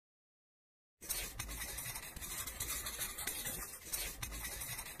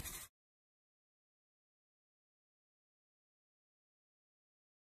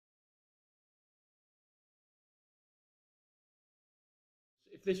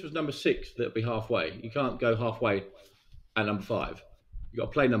if this was number 6, that'd be halfway. You can't go halfway at number 5. You got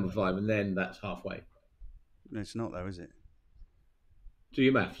to play number 5, and then that's halfway. No, it's not though, is it? Do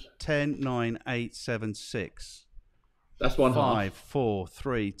your maths. 10, 9, 8, 7, 6. That's one 5, half. 4,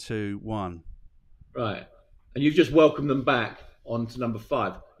 3, 2, 1. Right. And you've just welcomed them back onto number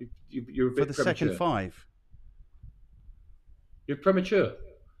 5. You're a bit For the premature. second 5. You're premature.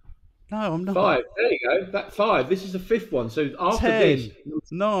 No, I'm not. 5. There you go. That 5. This is the 5th one. So after 10, this,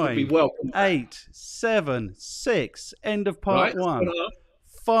 9, be welcome 8, 7, 6. End of part right? 1.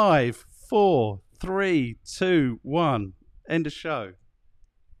 5, 4, 3, 2, 1. End of show.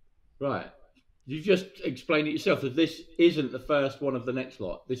 Right. You just explained it yourself that this isn't the first one of the next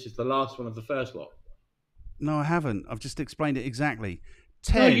lot. This is the last one of the first lot. No, I haven't. I've just explained it exactly.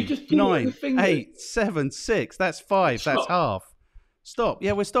 No, 10, you just do it 9, with the fingers. 8, 7, 6. That's 5. Stop. That's half. Stop.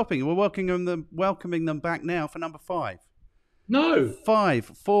 Yeah, we're stopping. We're welcoming them back now for number 5. No. 5,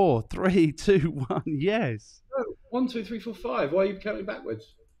 4, 3, 2, 1. Yes. No. 1, 2, 3, 4, 5. Why are you counting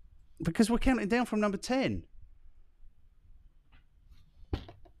backwards? Because we're counting down from number 10.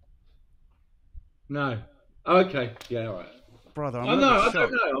 No. Okay. Yeah, all right. Brother, I don't know.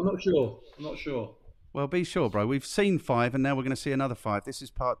 I'm not sure. I'm not sure. Well, be sure, bro. We've seen 5, and now we're going to see another 5. This is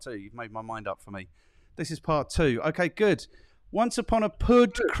part 2. You've made my mind up for me. This is part 2. Okay, good. Once Upon a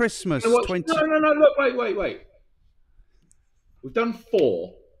Pud Christmas. No. Look, wait. We've done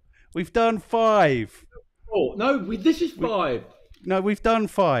 4. We've done 5. 4. No, this is 5. No, we've done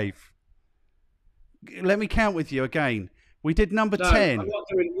 5. Let me count with you again. We did number 10. I'm not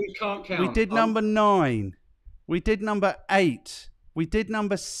doing. We can't count. We did number 9. We did number 8. We did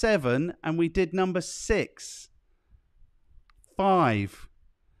number 7, and we did number 6. 5.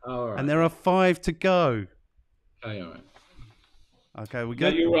 All right. And there are 5 to go. Okay, all right. Okay, we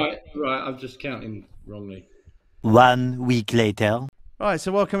good? No, you're right. Right, I'm just counting wrongly. 1 week later. All right,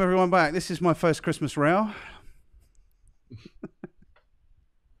 so welcome everyone back. This is my first Christmas row.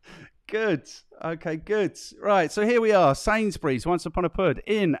 Good. Okay, good. Right, so here we are. Sainsbury's, Once Upon a Pud,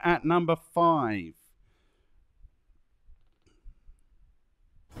 in at number 5.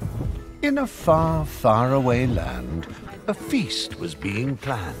 In a far, far away land, a feast was being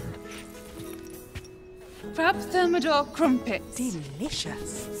planned. Crab thermidor crumpets.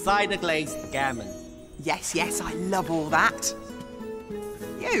 Delicious. Cider glazed gammon. Yes, I love all that.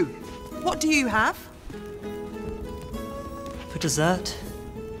 You, what do you have? For dessert?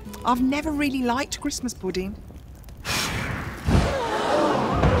 I've never really liked Christmas pudding.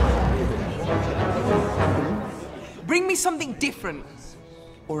 Bring me something different.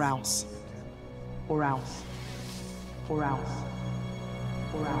 Or else. Or else. Or else.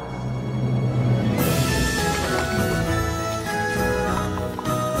 Or else.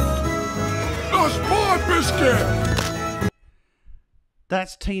 That's my biscuit!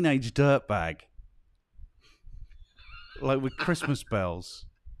 That's Teenage Dirtbag. Like with Christmas bells.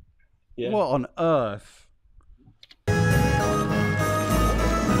 Yeah. What on earth?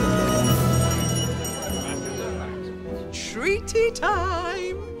 Treaty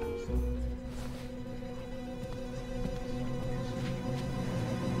time!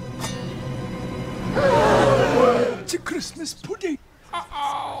 It's a Christmas pudding.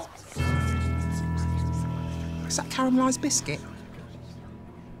 Uh-oh. Is that caramelised biscuit?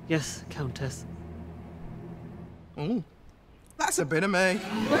 Yes, Countess. That's a bit of me.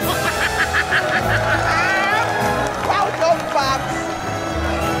 Well done, Babs!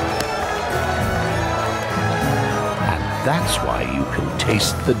 And that's why you can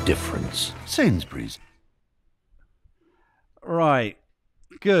taste the difference. Sainsbury's. Right.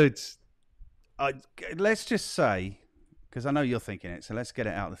 Good. Let's just say, because I know you're thinking it, so let's get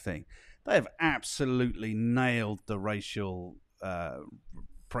it out of the thing. They have absolutely nailed the racial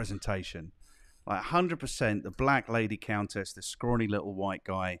presentation. Like 100%, the black lady countess, the scrawny little white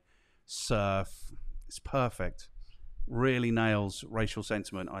guy, surf. It's perfect. Really nails racial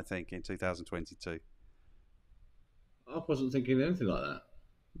sentiment, I think, in 2022. I wasn't thinking anything like that.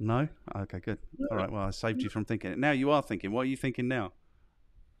 No? Okay, good. No. All right, well, I saved you from thinking it. Now you are thinking. What are you thinking now?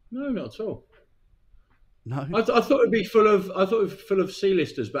 No, not at all. No? I thought it'd be full of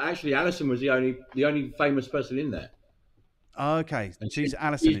C-listers, but actually Alison was the only famous person in there. Okay, And she's she's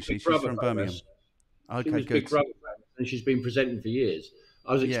Alison, is Big she? She's Brother from famous. Birmingham. She Okay, was good. Big Brother famous, and she's been presenting for years.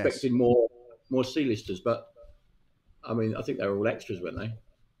 I was Yes. expecting more C-listers, but I mean, I think they were all extras, weren't they?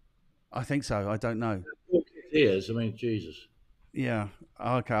 I think so. I don't know. Ears, I mean, Jesus. Yeah.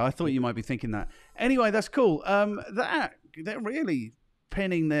 Okay. I thought you might be thinking that. Anyway, that's cool. They're really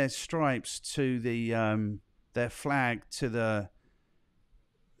pinning their stripes to the their flag to the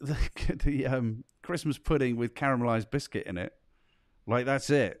Christmas pudding with caramelized biscuit in it. Like, that's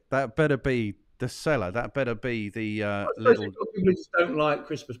it. That better be the seller. That better be the I suppose little... you've got people who just don't like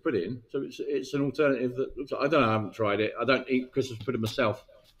Christmas pudding, so it's an alternative that looks like, I don't know, I haven't tried it. I don't eat Christmas pudding myself.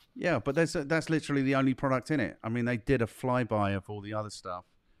 Yeah, but that's literally the only product in it. I mean, they did a flyby of all the other stuff,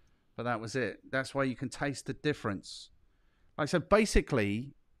 but that was it. That's why you can taste the difference. Like I said,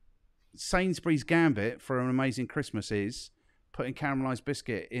 basically, Sainsbury's gambit for an amazing Christmas is putting caramelized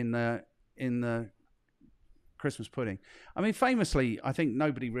biscuit in the Christmas pudding. I mean, famously, I think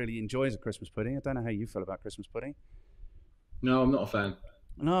nobody really enjoys a Christmas pudding. I don't know how you feel about Christmas pudding. No, I'm not a fan.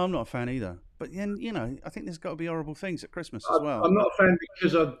 No, I'm not a fan either. But, you know, I think there's got to be horrible things at Christmas as well. I'm not a fan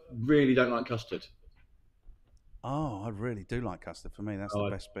because I really don't like custard. Oh, I really do like custard. For me, that's the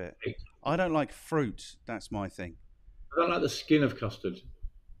best bit. I don't like fruit. That's my thing. I don't like the skin of custard.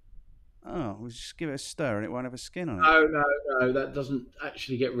 Oh, we'll just give it a stir and it won't have a skin on it. No, that doesn't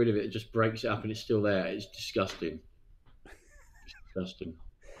actually get rid of it. It just breaks it up and it's still there. It's disgusting. It's disgusting.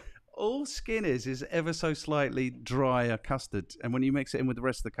 All skin is ever so slightly drier custard, and when you mix it in with the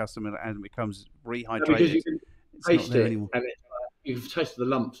rest of the custard and it becomes rehydrated, No, because you can taste it, anymore. and you've tasted the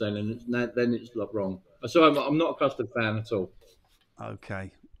lumps then, and then it's like wrong. So I'm not a custard fan at all.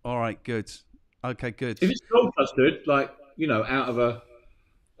 Okay, all right, good. Okay, good. If it's cold custard, like, you know, out of a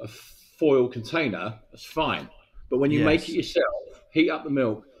foil container, that's fine. But when you make it yourself, heat up the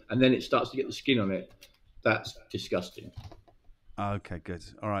milk, and then it starts to get the skin on it, that's disgusting. Okay, good.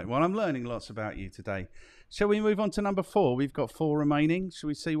 All right. Well, I'm learning lots about you today. Shall we move on to number 4? We've got 4 remaining. Shall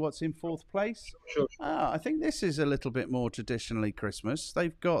we see what's in 4th place? Sure. I think this is a little bit more traditionally Christmas.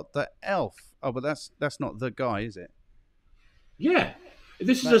 They've got the elf. Oh, but that's not the guy, is it? Yeah.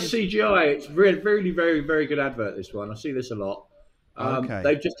 This is a CGI. It's really, very, very, very good advert, this one. I see this a lot. Okay.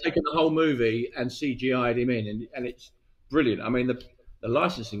 They've just taken the whole movie and CGI'd him in, and it's brilliant. I mean, the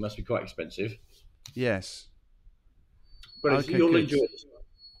licensing must be quite expensive. Yes. But you'll enjoy this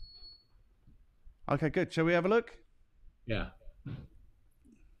one. Okay, good. Shall we have a look? Yeah.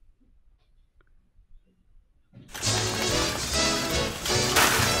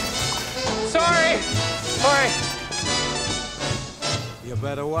 Sorry. You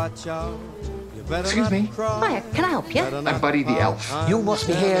better watch out. You better Excuse me. Hiya, can I help you? I'm Buddy the Elf. You must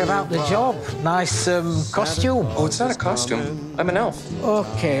be here about the job. Nice costume. Oh, it's not a costume. I'm an elf.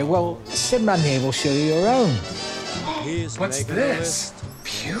 Okay, well, Simran here will show you your own. What's this?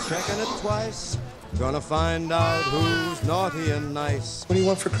 Beautiful. Checking it twice. Gonna find out who's naughty and nice. What do you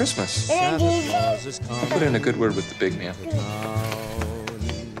want for Christmas? Santa Claus is coming. Put in a good word with the big man.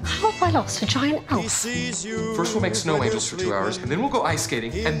 How have I lost a giant He elf? sees you. First we'll make snow angels for 2 hours, and then we'll go ice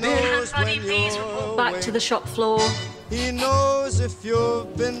skating, and then... Back to the shop floor. He knows if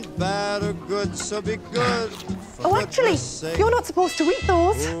you've been bad or good, so be good. Oh, actually, you're not supposed to eat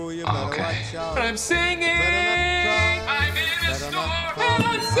those. Okay. But I'm singing! I'm in the store, and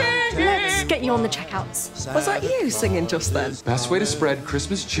I'm singing! Let's get you on the checkouts. Was that you singing just then? Best way to spread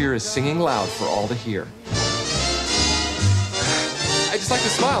Christmas cheer is singing loud for all to hear. I just like to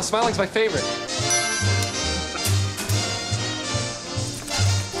smile. Smiling's my favorite.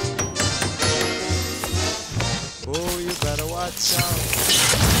 Oh, you better watch out.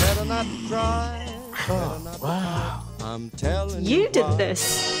 Better not cry. Oh, wow. I'm telling You did what.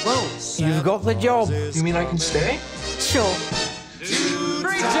 this. Well, you've got the job. You mean I can stay? Sure.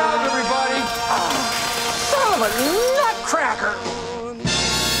 Great job, everybody! Son of a nutcracker!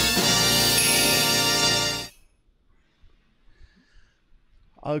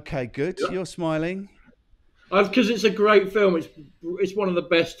 Okay, good. You're smiling. Because it's a great film. It's one of the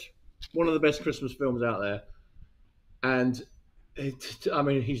best Christmas films out there, and I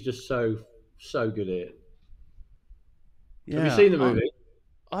mean, he's just so good at it. Yeah. Have you seen the movie?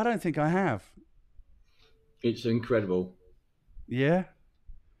 I don't think I have. It's incredible. Yeah.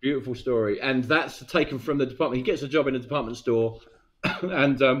 Beautiful story, and that's taken from the department. He gets a job in a department store,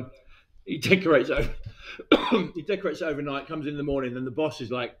 and he decorates it overnight. Comes in the morning, and the boss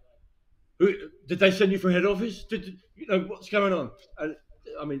is like, "Did they send you from head office? Did you know what's going on?" And,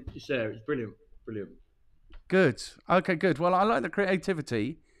 I mean, it's there. It's brilliant. Good. Okay, good. Well, I like the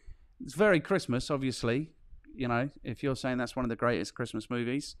creativity. It's very Christmas, obviously. You know, if you're saying that's one of the greatest Christmas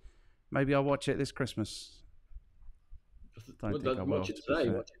movies, maybe I'll watch it this Christmas. Watch it today.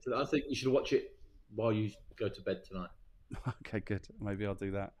 I think you should watch it while you go to bed tonight. Okay, good. Maybe I'll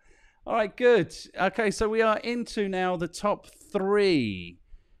do that. All right, good. Okay, so we are into now the top 3.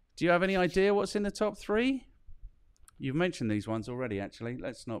 Do you have any idea what's in the top 3? You've mentioned these ones already, actually.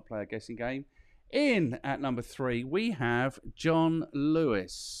 Let's not play a guessing game. In at number 3, we have John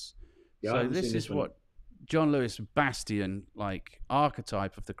Lewis. Yeah, so this is what John Lewis, bastion, like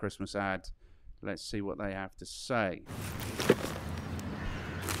archetype of the Christmas ad. Let's see what they have to say.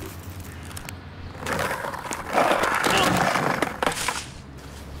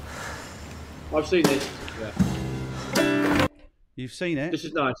 I've seen this. Yeah. You've seen it? This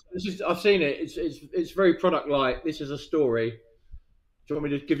is nice. I've seen it. It's very product-like. This is a story. Do you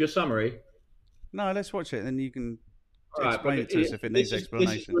want me to give you a summary? No, let's watch it, then you can Right, explain it to us if it needs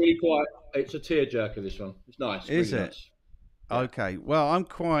explanation. This is really quite. It's a tearjerker. This one. It's nice. Is really it? Nice. Okay. Well, I'm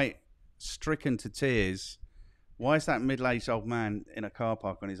quite stricken to tears. Why is that middle-aged old man in a car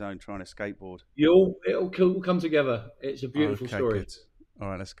park on his own trying to skateboard? It'll come together. It's a beautiful story. Good. All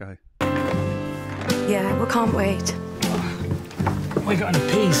right, let's go. Yeah, we can't wait. We got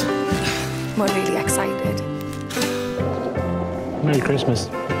any peas? We're really excited. Merry Christmas.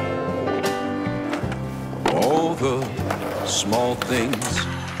 All the small things,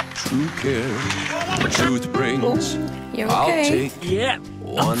 true care, truth brings. You're I'll okay? take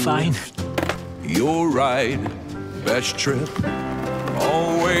I'm fine. Your ride, best trip.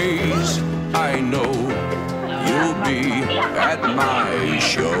 Always, I know you'll be at my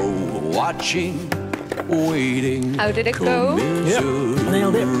show, watching, waiting. How did it go?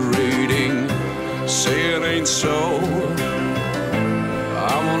 Nailed it. Rating, say it ain't so.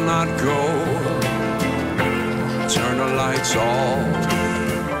 I will not go. Turn the lights off.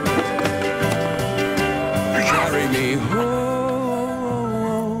 Carry me home.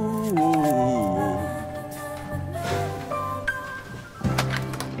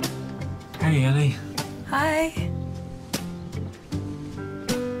 Hey, Ellie. Hi.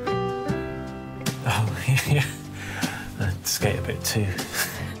 Oh, yeah. I skate a bit too.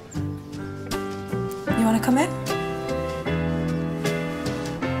 You want to come in?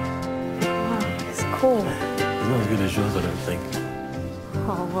 It's cool. It's not as good as yours, I don't think.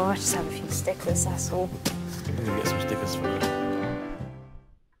 Oh, well, I just have a few stickers, that's all. I'm gonna get some stickers for her.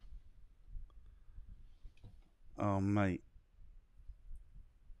 Oh, mate.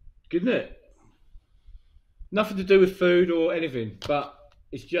 Isn't it? Nothing to do with food or anything, but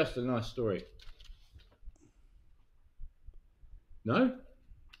it's just a nice story. No?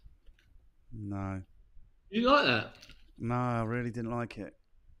 No. You like that? No, I really didn't like it.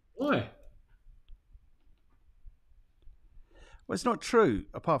 Why? Well, it's not true,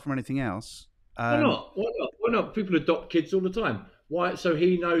 apart from anything else. Why not? Why not? Why not? People adopt kids all the time. Why? So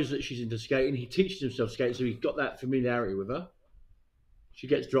he knows that she's into skating. He teaches himself skating, so he's got that familiarity with her. She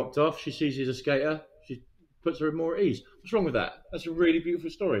gets dropped off. She sees he's a skater. She puts her more at ease. What's wrong with that? That's a really beautiful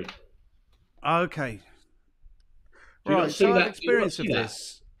story. Okay. Do you not Right, see so that? I've experienced Do of you not see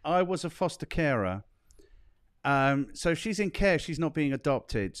this. I was a foster carer. So if she's in care, she's not being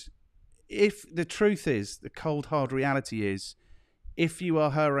adopted. If the truth is, the cold, hard reality is, if you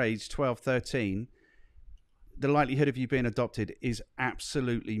are her age, 12, 13, the likelihood of you being adopted is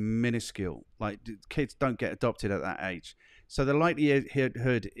absolutely minuscule. Like, kids don't get adopted at that age. So the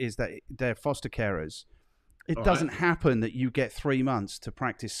likelihood is that they're foster carers. It doesn't happen that you get 3 months to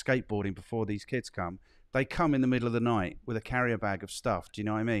practice skateboarding before these kids come. They come in the middle of the night with a carrier bag of stuff. Do you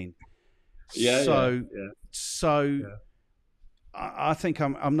know what I mean? Yeah. So I think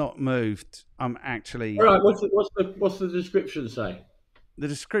I'm not moved. I'm actually. All right. What's the description say? The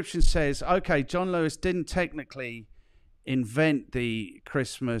description says, okay, John Lewis didn't technically invent the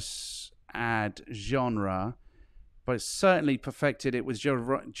Christmas ad genre, but certainly perfected it with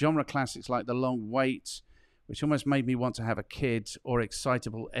genre classics like The Long Wait, which almost made me want to have a kid, or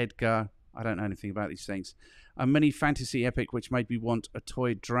Excitable Edgar. I don't know anything about these things. A mini fantasy epic which made me want a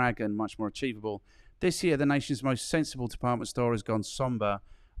toy dragon, much more achievable. This year, the nation's most sensible department store has gone somber.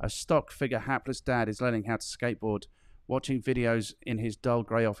 A stock figure hapless dad is learning how to skateboard, watching videos in his dull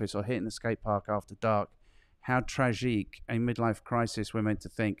grey office, or hitting the skate park after dark. How tragique a midlife crisis, we're meant to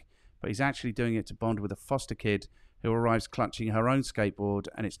think. But he's actually doing it to bond with a foster kid who arrives clutching her own skateboard,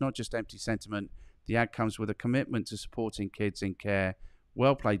 and it's not just empty sentiment. The ad comes with a commitment to supporting kids in care.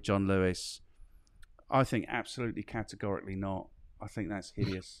 Well played, John Lewis. I think absolutely categorically not. I think that's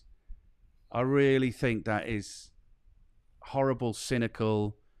hideous. I really think that is horrible,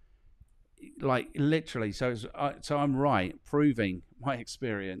 cynical, like literally. So I'm right, proving my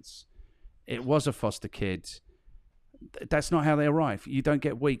experience. It was a foster kid. That's not how they arrive. You don't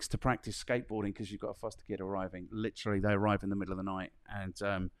get weeks to practice skateboarding because you've got a foster kid arriving. Literally, they arrive in the middle of the night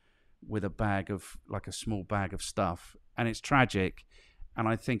and with a bag of, like a small bag of stuff. And it's tragic. And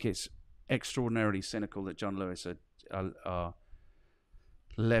I think it's extraordinarily cynical that John Lewis are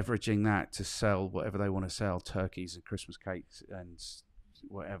leveraging that to sell whatever they want to sell, turkeys and Christmas cakes and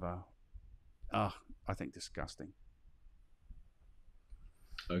whatever. I think disgusting.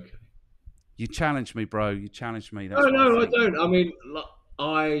 Okay. You challenged me, bro. You challenged me. No, I don't. I mean,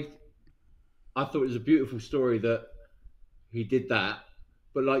 I thought it was a beautiful story that he did that.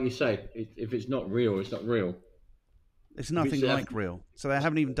 But like you say, if it's not real, it's not real. It's nothing like real. So they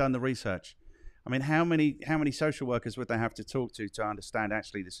haven't even done the research. I mean, how many social workers would they have to talk to understand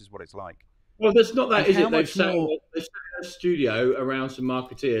actually this is what it's like? Well, there's not that, And is how it? They've much sat more- in a studio around some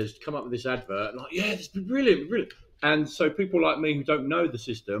marketeers to come up with this advert, and like, yeah, this is brilliant, brilliant. And so people like me who don't know the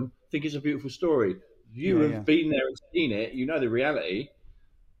system think it's a beautiful story. You have been there and seen it. You know the reality.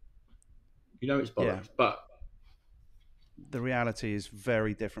 You know it's bollocks, but the reality is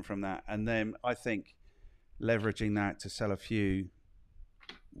very different from that. And then I think leveraging that to sell a few,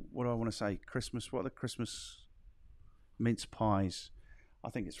 what do I want to say? What are the Christmas mince pies? I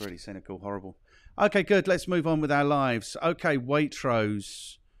think it's really cynical, horrible. Okay, good. Let's move on with our lives. Okay,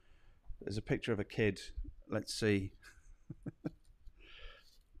 Waitrose. There's a picture of a kid. Let's see.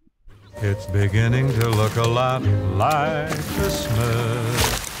 It's beginning to look a lot like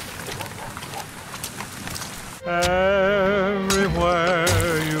Christmas. Everywhere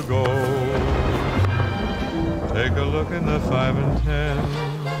you go, take a look in the 5 and 10,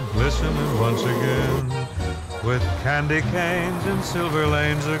 glistening once again, with candy canes and silver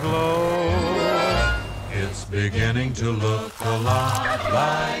lanes aglow. It's beginning to look a lot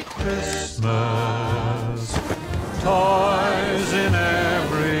like Christmas. Toys in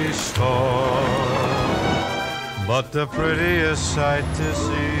every store, but the prettiest sight to see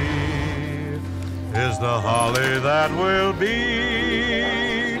is the holly that will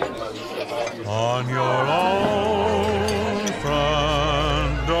be on your own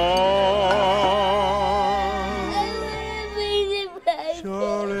front door.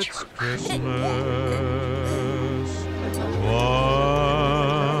 Sure, it's Christmas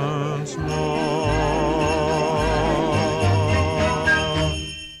once more.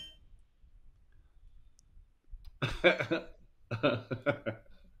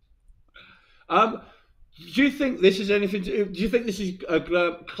 Do you think this is anything? Do you think this is a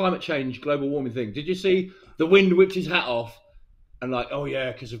climate change, global warming thing? Did you see the wind whipped his hat off and like, oh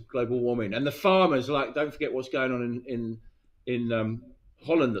yeah, because of global warming? And the farmers, like, don't forget what's going on in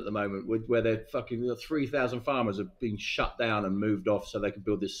Holland at the moment, where they're fucking 3,000 farmers have been shut down and moved off so they can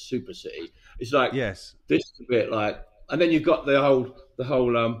build this super city. It's like, yes, this is a bit like, and then you've got the whole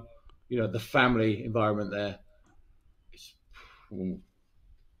you know, the family environment there.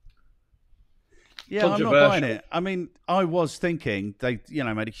 Yeah, I'm not buying it. I mean, I was thinking they,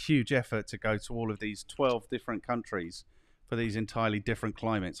 made a huge effort to go to all of these 12 different countries for these entirely different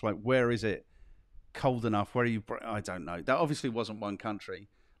climates. Like, where is it cold enough? Where are you? I don't know. That obviously wasn't one country.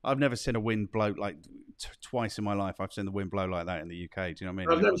 I've never seen a wind blow like twice in my life. I've seen the wind blow like that in the UK. Do you know what I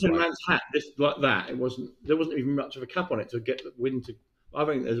mean? I've never seen a man's hat like that. There wasn't even much of a cap on it to get the wind to. I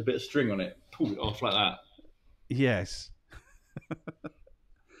think there's a bit of string on it. Pull it off like that. Yes.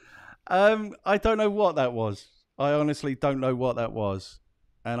 I don't know what that was. I honestly don't know what that was,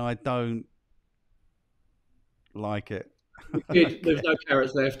 and I don't like it. There's no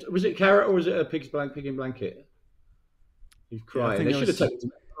carrots left. Was it carrot or was it a pig in blanket? He's crying. They should have taken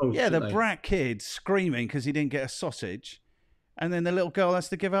some apples, the shouldn't they? brat kid screaming because he didn't get a sausage, and then the little girl has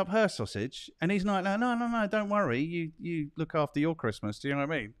to give up her sausage, and he's like, no, don't worry. You look after your Christmas. Do you know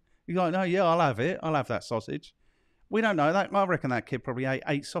what I mean? He's like, no, yeah, I'll have it. I'll have that sausage. We don't know that. I reckon that kid probably ate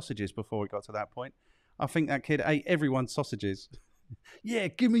 8 sausages before we got to that point. I think that kid ate everyone's sausages. Yeah,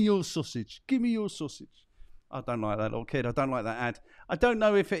 give me your sausage. Give me your sausage. I don't like that little kid. I don't like that ad. I don't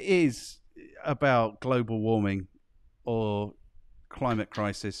know if it is about global warming or climate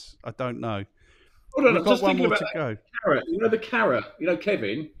crisis. I don't know. Hold on, We've got just one thinking more about to go. Carrot. You know the carrot. You know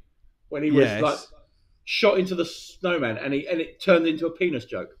Kevin, when he was like shot into the snowman, and it turned into a penis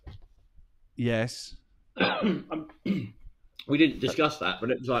joke. Yes. We didn't discuss that,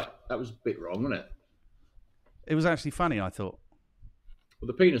 but it was like, that was a bit wrong, wasn't it? It was actually funny, I thought. Well,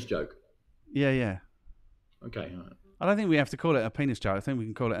 the penis joke. Yeah. Okay. All right. I don't think we have to call it a penis joke. I think we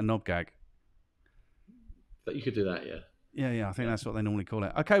can call it a knob gag. But you could do that, yeah. Yeah. I think that's what they normally call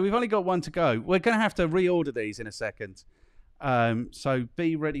it. Okay, we've only got one to go. We're going to have to reorder these in a second. So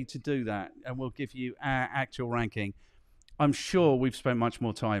be ready to do that, and we'll give you our actual ranking. I'm sure we've spent much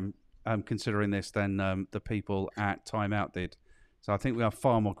more time considering this than the people at Time Out did. So I think we are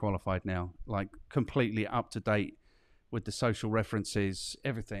far more qualified now, like completely up to date with the social references,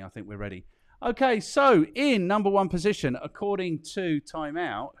 everything. I think we're ready. Okay, so in number 1 position, according to Time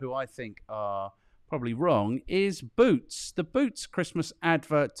Out, who I think are probably wrong, is Boots. The Boots Christmas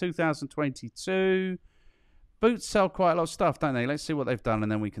advert 2022. Boots sell quite a lot of stuff, don't they? Let's see what they've done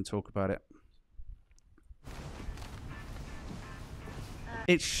and then we can talk about it.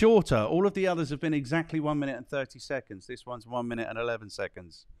 It's shorter. All of the others have been exactly 1 minute and 30 seconds. This one's 1 minute and 11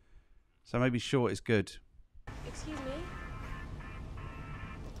 seconds. So maybe short is good. Excuse me?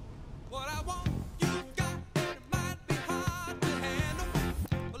 What I want, you got, and it might be hard to handle.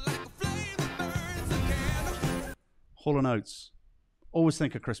 But like a flame that burns Hall and Oates. Always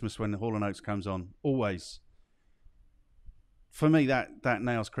think of Christmas when the Hall and Oates comes on. Always. For me, that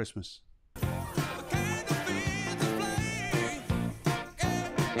nails Christmas.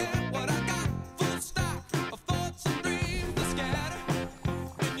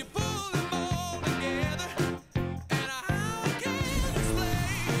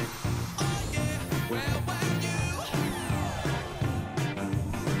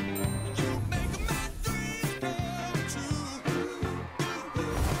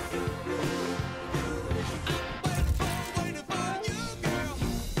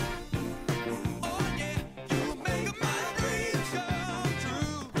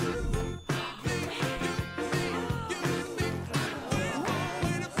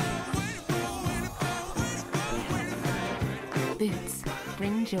 Boots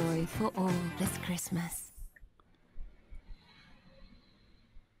bring joy for all this Christmas.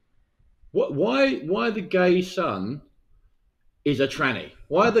 Why the gay son is a tranny?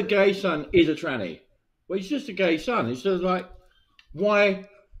 Why the gay son is a tranny? Well, he's just a gay son. It's just like, why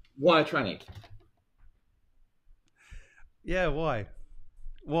a tranny? Yeah, why?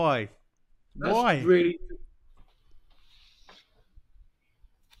 That's Why? Really.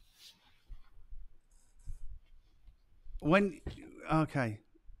 Okay.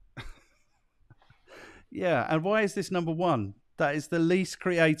 Yeah, and why is this number one? That is the least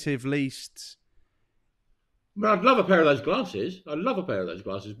creative, least... Well, I'd love a pair of those glasses.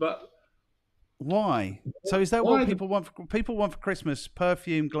 But... Why? So is that what people want? People want for Christmas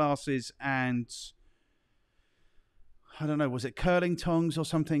perfume, glasses, and... I don't know, was it curling tongs or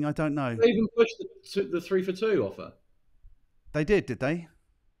something? I don't know. They even pushed the 3 for 2 offer. They did they?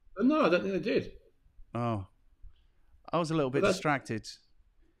 No, I don't think they did. Oh. I was a little bit distracted.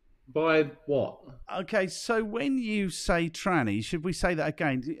 By what? Okay, so when you say tranny, should we say that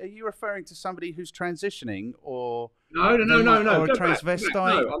again? Are you referring to somebody who's transitioning, or no, or a Go transvestite,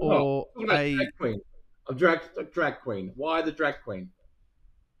 back. No, or a drag queen? A drag queen. Why the drag queen?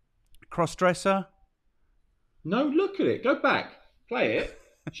 Cross-dresser? No, look at it. Go back. Play it.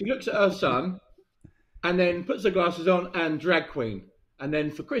 She looks at her son, and then puts her glasses on and drag queen. And then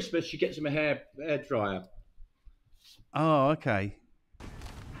for Christmas, she gets him a hair dryer. Oh, okay.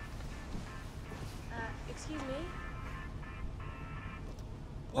 Excuse me?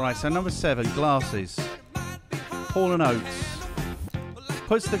 Right, so number 7, glasses. Hall and Oates.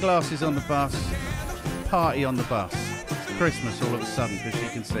 Puts the glasses on the bus. Party on the bus. It's Christmas all of a sudden, because she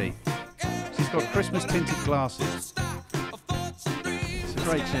can see. She's got Christmas tinted glasses. It's a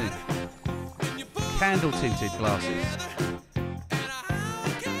great tune. Candle tinted glasses.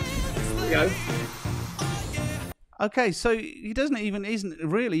 There you go. Okay, so he isn't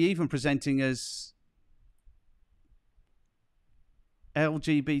really even presenting as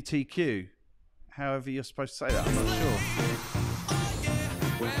LGBTQ. However you're supposed to say that, I'm not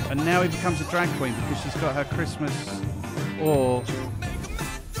sure. And now he becomes a drag queen because she's got her Christmas or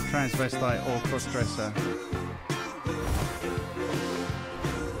transvestite or cross-dresser.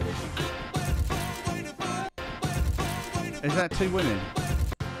 Is that 2 women?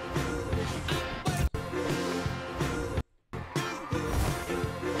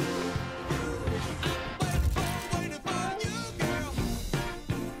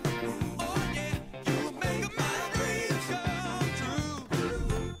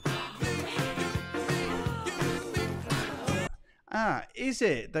 Is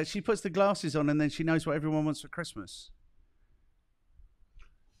it that she puts the glasses on and then she knows what everyone wants for Christmas?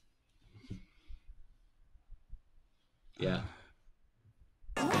 Yeah.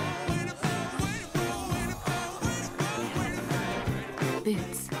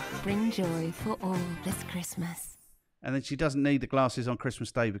 Boots bring joy for all this Christmas. And then she doesn't need the glasses on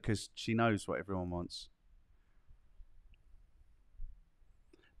Christmas Day because she knows what everyone wants.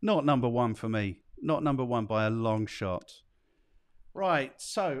 Not number 1 for me. Not number 1 by a long shot. Right,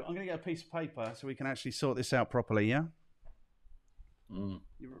 so I'm going to get a piece of paper so we can actually sort this out properly, yeah?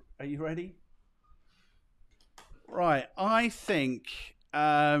 Are you ready? Right, I think...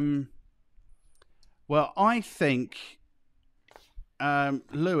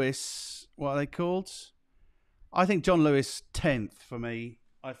 Lewis, what are they called? I think John Lewis 10th for me.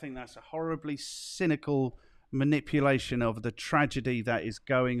 I think that's a horribly cynical manipulation of the tragedy that is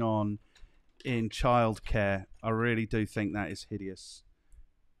going on in childcare. I really do think that is hideous.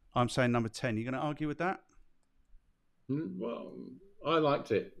 I'm saying number 10. You going to argue with that? Well, I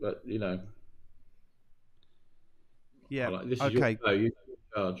liked it, but you know. Yeah. This is okay. Your show. You're in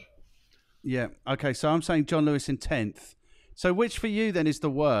charge. Yeah. Okay. So I'm saying John Lewis in 10th. So which for you then is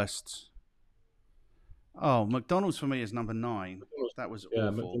the worst? Oh, McDonald's for me is number 9. That was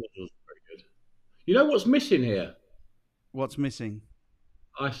awful. McDonald's was very good. You know what's missing here? What's missing?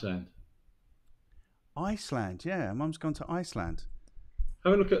 Iceland. Iceland, yeah. Mum's gone to Iceland.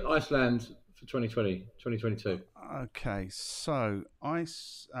 Have a look at Iceland for 2020, 2022. Okay, so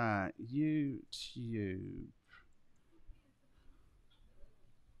YouTube.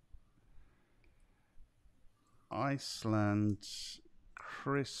 Iceland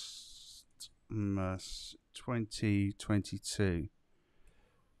Christmas 2022.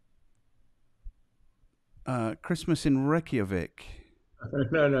 Christmas in Reykjavik.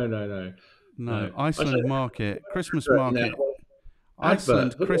 No, Iceland market, Christmas market,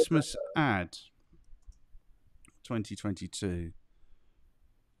 Iceland Christmas ad 2022.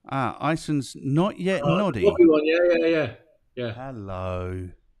 Iceland's not yet Noddy. One. Yeah. Hello.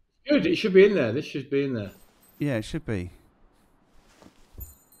 Good, it should be in there. This should be in there. Yeah, it should be.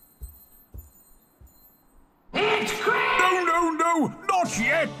 No, not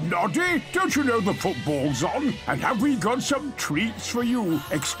yet, Noddy. Don't you know the football's on? And have we got some treats for you?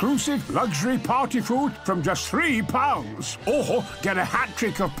 Exclusive luxury party food from just £3. Or get a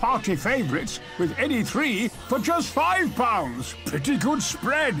hat-trick of party favourites with any three for just £5. Pretty good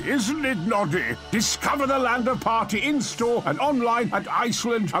spread, isn't it, Noddy? Discover the land of party in-store and online at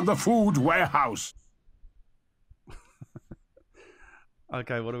Iceland and the Food Warehouse.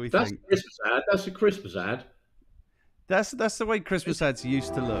 Okay, what do we think? think? Christmas ad. That's a Christmas ad. That's the way Christmas ads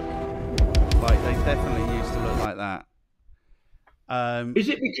used to look. Like, they definitely used to look like that. Is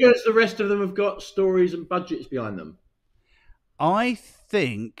it because the rest of them have got stories and budgets behind them? I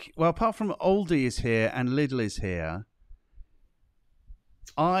think, well, apart from Aldi is here and Lidl is here,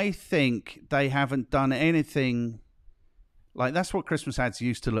 I think they haven't done anything. Like, that's what Christmas ads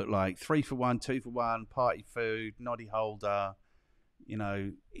used to look like. 3 for 1, 2 for 1, party food, Noddy holder. You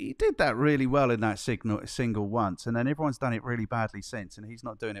know, he did that really well in that single once, and then everyone's done it really badly since, and he's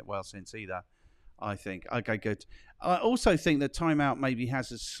not doing it well since either, I think. Okay, good. I also think that Time Out maybe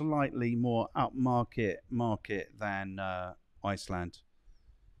has a slightly more upmarket market than Iceland.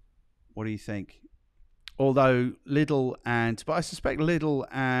 What do you think? Although but I suspect Lidl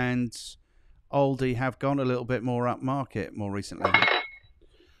and Aldi have gone a little bit more upmarket more recently.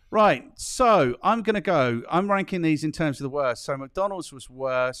 Right, so I'm ranking these in terms of the worst. So McDonald's was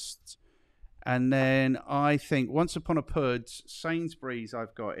worst. And then I think Once Upon a Pud, Sainsbury's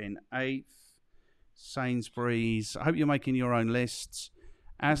I've got in 8th. Sainsbury's. I hope you're making your own lists.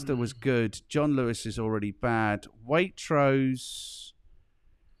 Asda was good. John Lewis is already bad. Waitrose.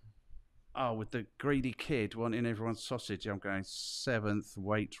 Oh, with the greedy kid wanting everyone's sausage, I'm going 7th.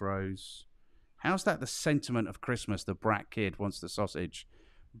 Waitrose. How's that the sentiment of Christmas? The brat kid wants the sausage.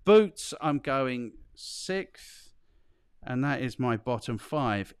 Boots, I'm going 6th, and that is my bottom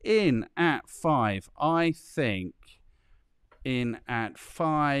 5. In at 5, I think. Probably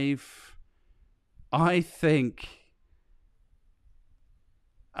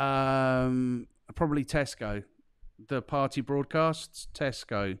Tesco. The party broadcasts,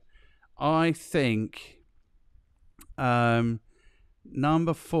 Tesco. I think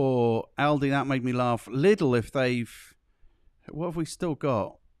number 4, Aldi, that made me laugh. Lidl, if they've... What have we still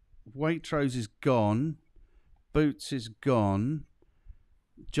got? Waitrose is gone. Boots is gone.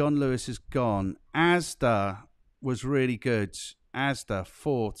 John Lewis is gone. Asda was really good. Asda,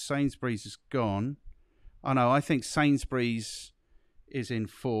 4th. Sainsbury's is gone. Oh, no, I think Sainsbury's is in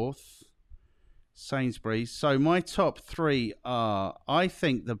 4th. Sainsbury's. So my top 3 are... I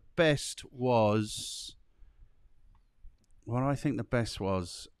think the best was... What do I think the best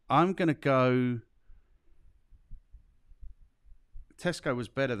was? I'm going to go... Tesco was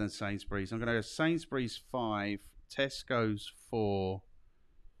better than Sainsbury's. I'm going to go Sainsbury's 5, Tesco's 4.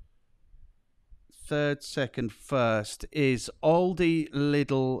 3rd, 2nd, 1st is Aldi,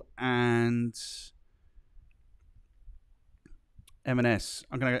 Lidl, and M&S.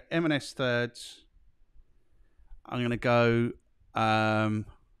 I'm going to go M&S 3rd. I'm going to go... I'm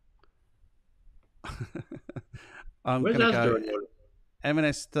going to go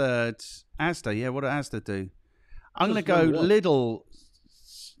M&S 3rd. Asda, yeah, what did Asda do? I'm going to go Lidl.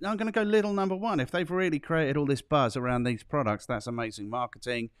 I'm going to go Lidl number 1. If they've really created all this buzz around these products, that's amazing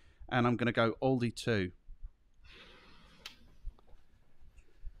marketing. And I'm going to go Aldi 2.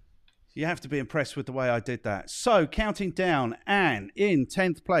 You have to be impressed with the way I did that. So, counting down, and in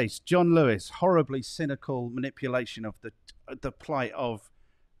 10th place, John Lewis, horribly cynical manipulation of the plight of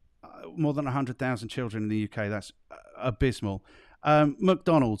more than 100,000 children in the UK. That's abysmal.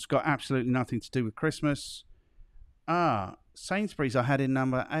 McDonald's got absolutely nothing to do with Christmas. Sainsbury's I had in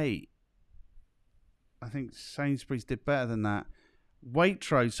number 8. I think Sainsbury's did better than that.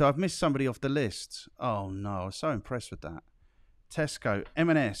 Waitrose, so I've missed somebody off the list. Oh no, I was so impressed with that. Tesco,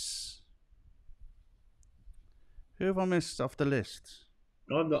 M&S. Who have I missed off the list?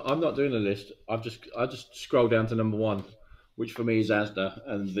 I'm not doing a list. I just scroll down to number 1, which for me is Asda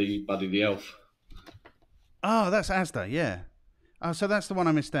and the Buddy the Elf. Oh, that's Asda, yeah. Oh, so that's the one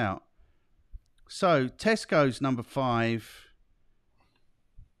I missed out. So Tesco's number 5.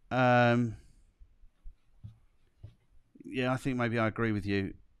 Yeah, I think maybe I agree with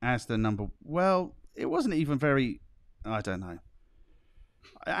you. Asda number. Well, it wasn't even very. I don't know.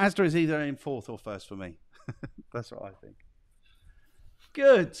 Asda is either in 4th or 1st for me. That's what I think.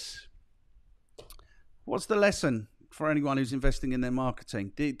 Good. What's the lesson for anyone who's investing in their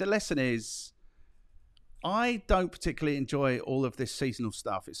marketing? The lesson is, I don't particularly enjoy all of this seasonal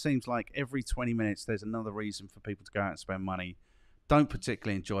stuff. It seems like every 20 minutes there's another reason for people to go out and spend money. Don't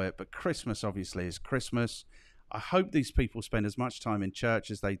particularly enjoy it, but Christmas obviously is Christmas. I hope these people spend as much time in church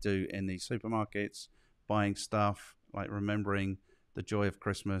as they do in the supermarkets, buying stuff, like remembering the joy of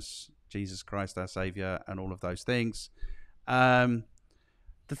Christmas, Jesus Christ our Saviour, and all of those things. The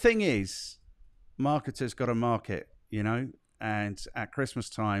thing is, marketers got to market, you know, and at Christmas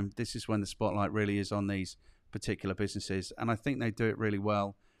time, this is when the spotlight really is on these particular businesses, and I think they do it really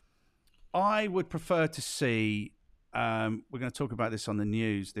well. I would prefer to see, we're going to talk about this on the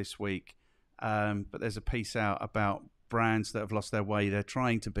news this week, but there's a piece out about brands that have lost their way. They're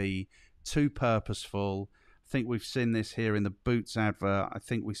trying to be too purposeful. I think we've seen this here in the Boots advert. I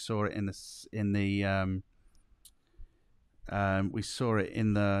think we saw it in the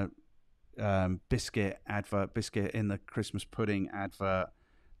biscuit advert, biscuit in the Christmas pudding advert.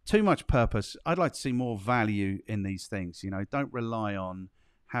 Too much purpose. I'd like to see more value in these things. You know, don't rely on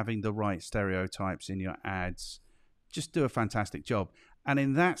having the right stereotypes in your ads. Just do a fantastic job. And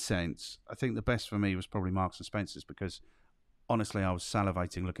in that sense, I think the best for me was probably Marks and Spencer's, because honestly, I was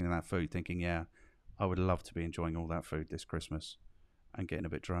salivating looking at that food, thinking, yeah, I would love to be enjoying all that food this Christmas and getting a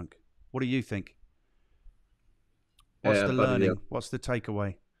bit drunk. What do you think? What's the learning? Yeah. What's the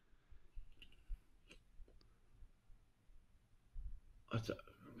takeaway? You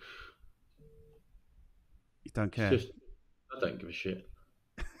don't care? I don't give a shit.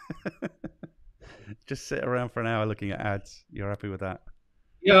 Just sit around for an hour looking at ads. You're happy with that?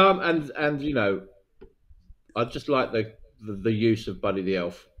 Yeah, and you know, I just like the use of Buddy the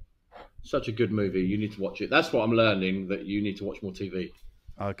Elf. Such a good movie. You need to watch it. That's what I'm learning, that you need to watch more TV.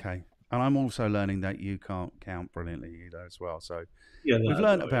 Okay. And I'm also learning that you can't count brilliantly either as well. So yeah, we've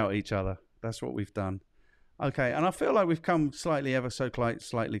learned about each other. That's what we've done. Okay. And I feel like we've come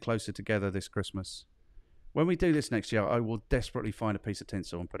slightly closer together this Christmas. When we do this next year, I will desperately find a piece of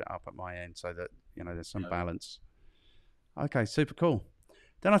tinsel and put it up at my end so that, you know, there's some balance. Okay. Super cool.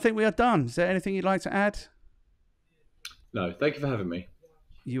 Then I think we are done. Is there anything you'd like to add? No. Thank you for having me.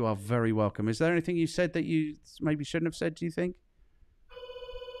 You are very welcome. Is there anything you said that you maybe shouldn't have said, do you think?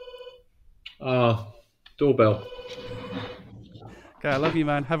 Doorbell. Okay, I love you,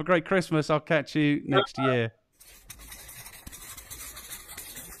 man. Have a great Christmas. I'll catch you next year.